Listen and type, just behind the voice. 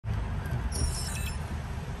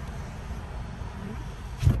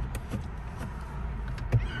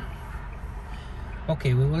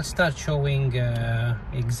Okay, we will start showing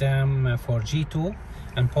exam for G2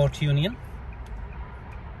 and Port Union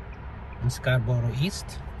in Scarborough East.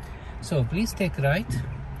 So please take right.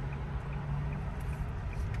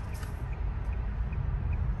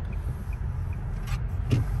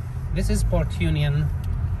 This is Port Union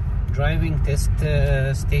driving test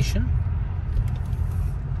station.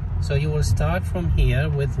 So you will start from here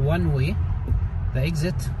with one way. The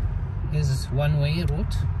exit is one-way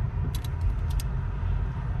route.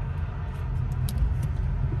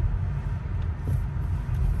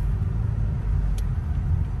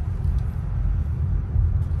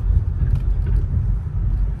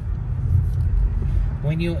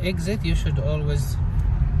 When you exit, you should always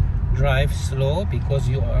drive slow because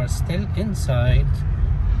you are still inside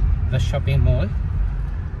the shopping mall.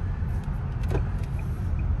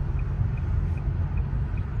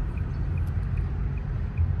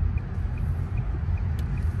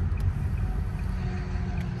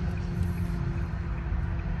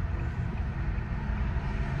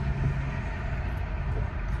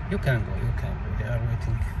 You can go, they are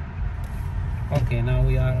waiting. Okay, now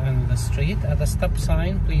we are on the street. At the stop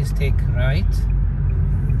sign, please take right.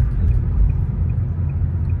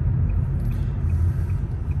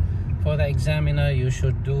 For the examiner, you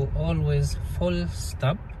should do always full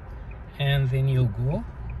stop, and then you go.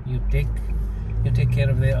 You take care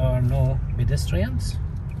if there are no pedestrians.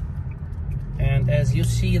 And as you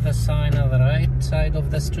see, the sign on the right side of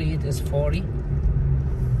the street is 40.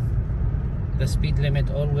 The speed limit,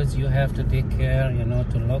 always you have to take care,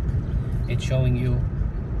 to look. It's showing you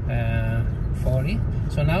 40.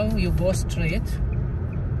 So now you go straight.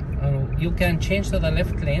 You can change to the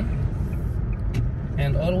left lane,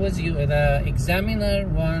 and always the examiner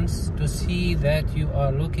wants to see that you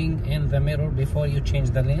are looking in the mirror before you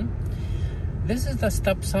change the lane. This is the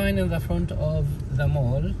stop sign in the front of the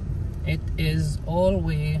mall. It is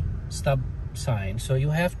all-way stop sign, so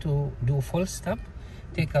you have to do full stop.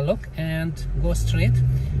 Take a look and go straight.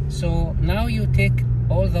 So now you take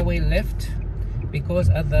all the way left, because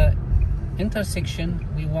at the intersection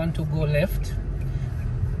we want to go left.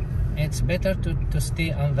 It's better to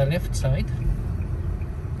stay on the left side.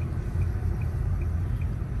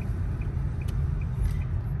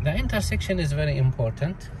 The intersection is very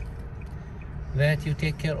important, that you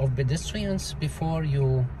take care of pedestrians before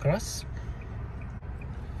you cross.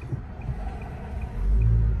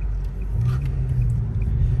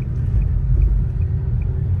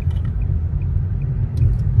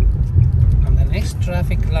 Next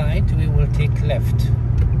traffic light, we will take left.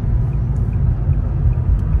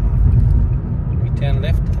 We turn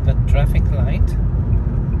left at the traffic light.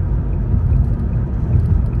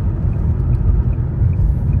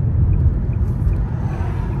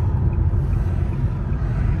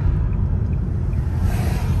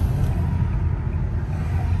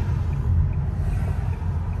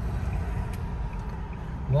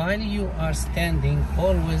 While you are standing,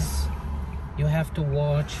 always you have to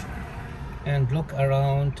watch and look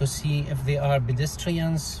around to see if there are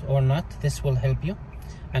pedestrians or not. This will help you.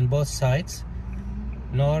 On both sides,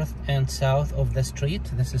 north and south of the street.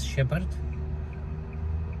 This is Shepherd.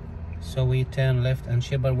 So we turn left on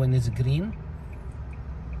Shepherd when it's green.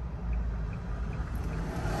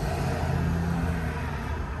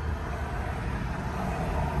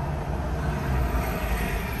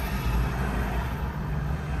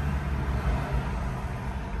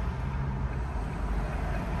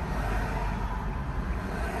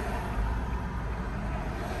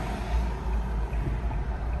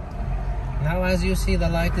 Now, as you see, the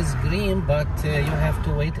light is green, but you have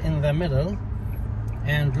to wait in the middle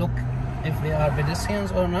and look if there are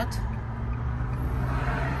pedestrians or not.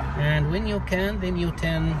 And when you can, then you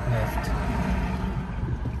turn left.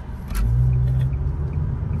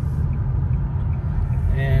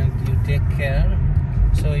 And you take care.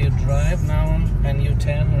 So you drive now and you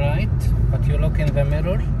turn right, but you look in the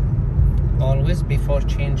mirror always before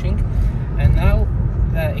changing. And now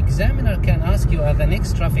the examiner can ask you at the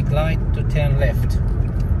next traffic light to turn left.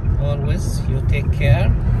 Always you take care.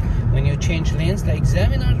 When you change lanes, the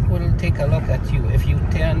examiner will take a look at you if you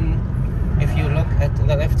look at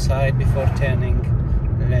the left side before turning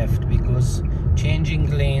left, because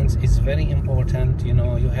changing lanes is very important. You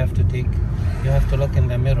have to look in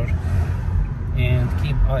the mirror and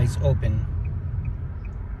keep eyes open.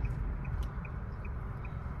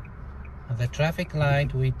 The traffic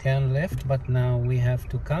light, we turn left, but now we have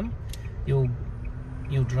to come. You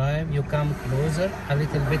drive, you come closer a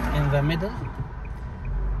little bit in the middle,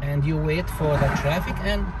 and you wait for the traffic,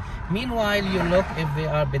 and meanwhile you look if there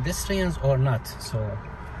are pedestrians or not. So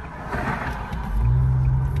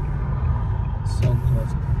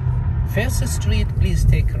close. face the street, please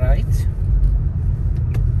take right.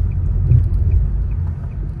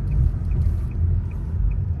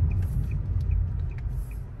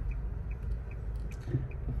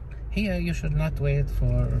 Here you should not wait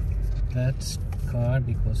for that car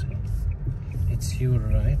because it's your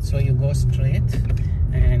right. So you go straight,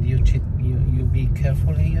 and you be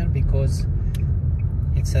careful here because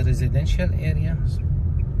it's a residential area.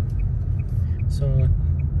 So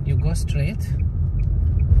you go straight.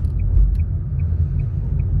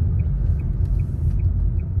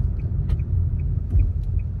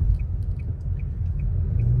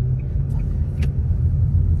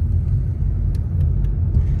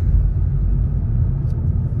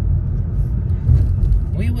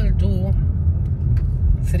 We will do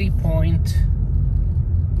 3-point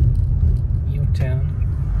U-turn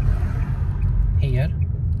here.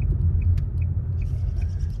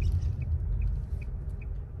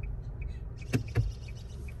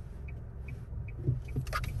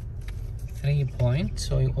 Three-point.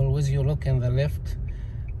 So you always look in the left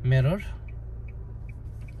mirror.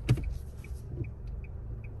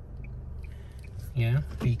 Yeah,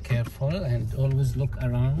 be careful and always look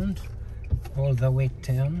around. All the way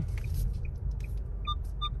turn.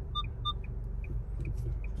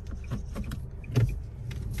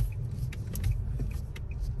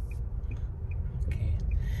 Okay.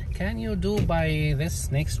 Can you do by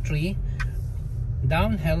this next tree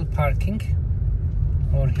downhill parking,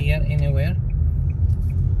 or here anywhere?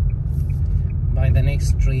 By the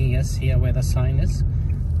next tree, yes, here where the sign is.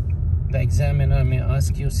 The examiner may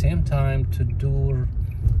ask you same time to do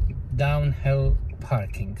downhill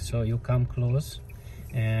parking. So you come close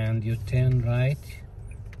and you turn right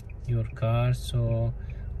your car, so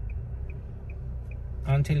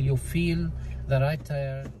until you feel the right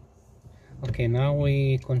tire. Okay, now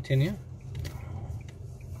we continue.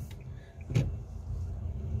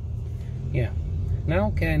 Yeah,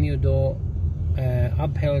 now can you do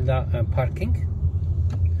uphill parking?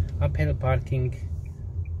 Uphill parking,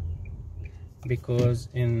 because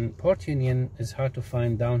in Port Union it's hard to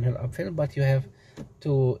find downhill uphill, but you have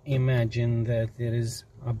to imagine that there is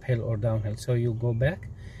uphill or downhill. So you go back,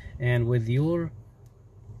 and with your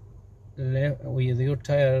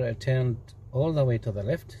tire turned all the way to the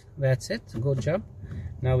left. That's it. Good job.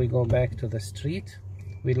 Now we go back to the street.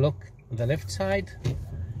 We look the left side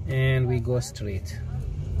and we go straight.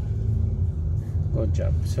 Good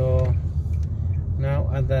job. So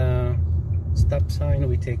now at the stop sign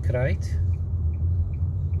we take right.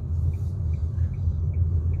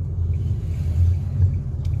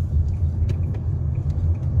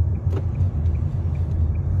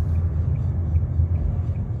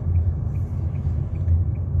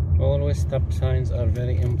 Always stop signs are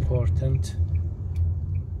very important.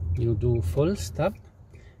 You do full stop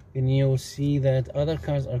when you see that other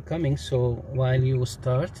cars are coming, so while you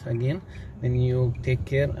start again, then you take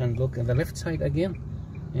care and look at the left side again,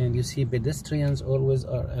 and you see pedestrians always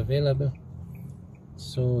are available,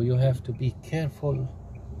 so you have to be careful.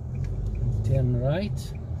 Turn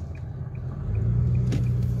right.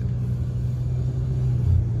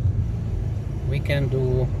 We can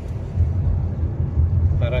do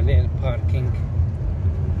parallel parking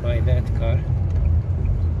by that car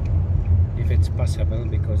if it's possible,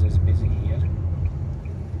 because it's busy here,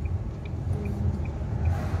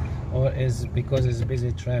 or is because it's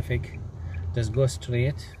busy traffic, just go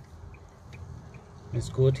straight. It's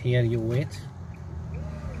good. Here you wait,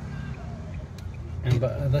 and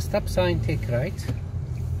the stop sign take right.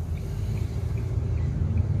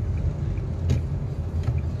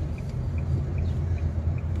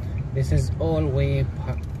 This is all way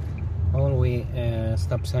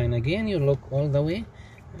stop sign again. You look all the way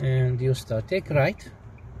and you start. Take right,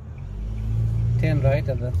 turn right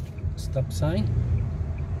at the stop sign.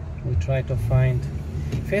 We try to find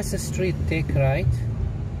face the street, take right.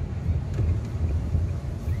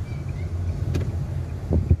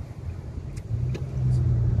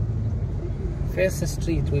 Face the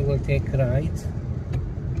street, we will take right.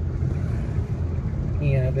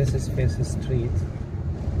 Yeah, this is face the street.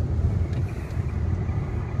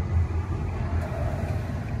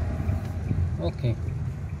 Okay,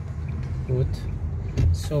 good.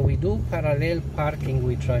 So we do parallel parking.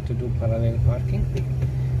 We try to do parallel parking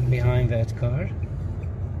behind that car.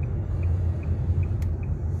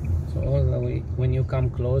 So all the way, when you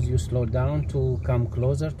come close, you slow down to come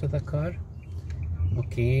closer to the car.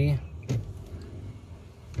 Okay,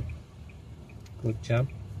 good job.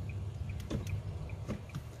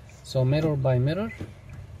 So mirror by mirror,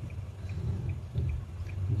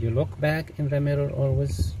 you look back in the mirror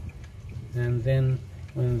always, and then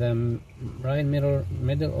when the right mirror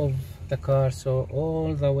middle of the car, so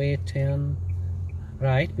all the way turn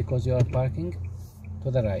right because you are parking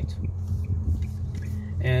to the right.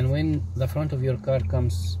 And when the front of your car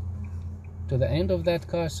comes to the end of that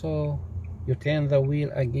car, so you turn the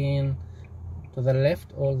wheel again to the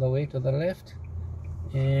left, all the way to the left,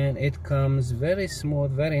 and it comes very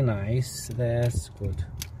smooth, very nice. That's good.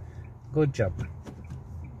 Good job.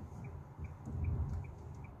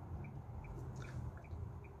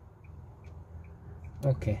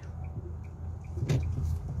 Okay.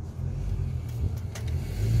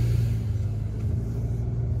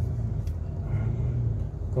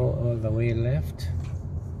 Go all the way left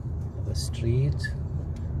to the street.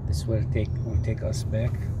 This will take us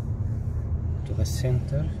back to the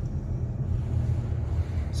center.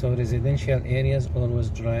 So residential areas, always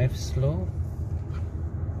drive slow.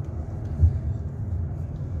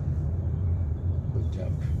 Good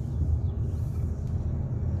job.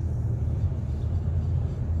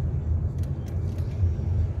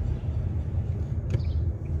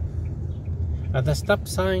 At the stop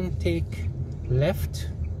sign, take left.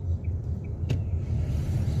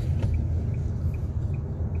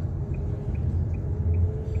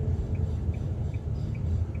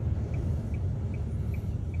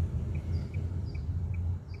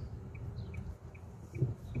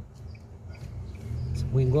 So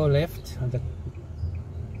we go left at the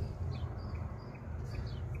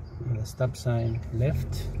stop sign,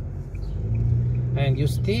 left, and you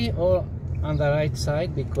stay all on the right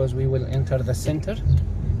side because we will enter the center.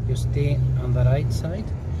 You stay on the right side.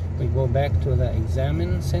 We go back to the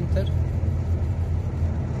examine center,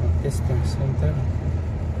 testing center.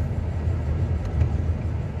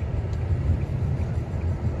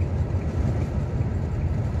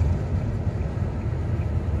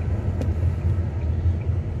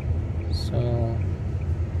 So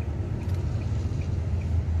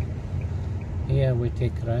here we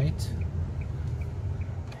take right.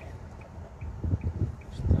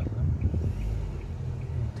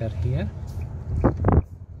 Here,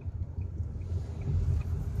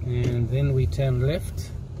 and then we turn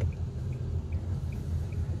left,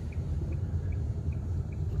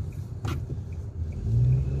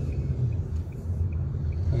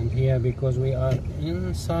 and here, because we are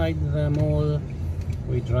inside the mall,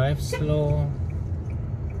 we drive slow.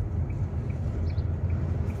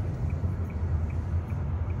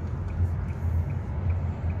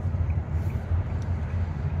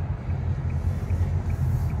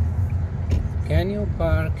 Can you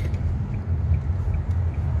park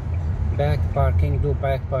back parking, do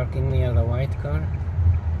back parking near the white car?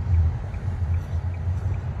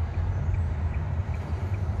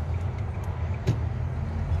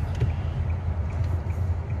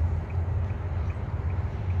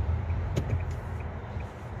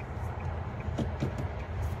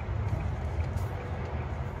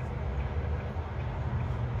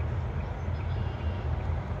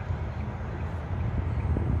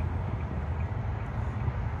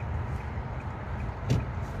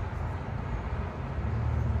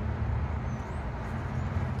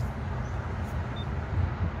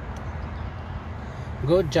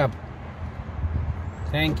 Good job.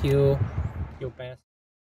 Thank you. You passed.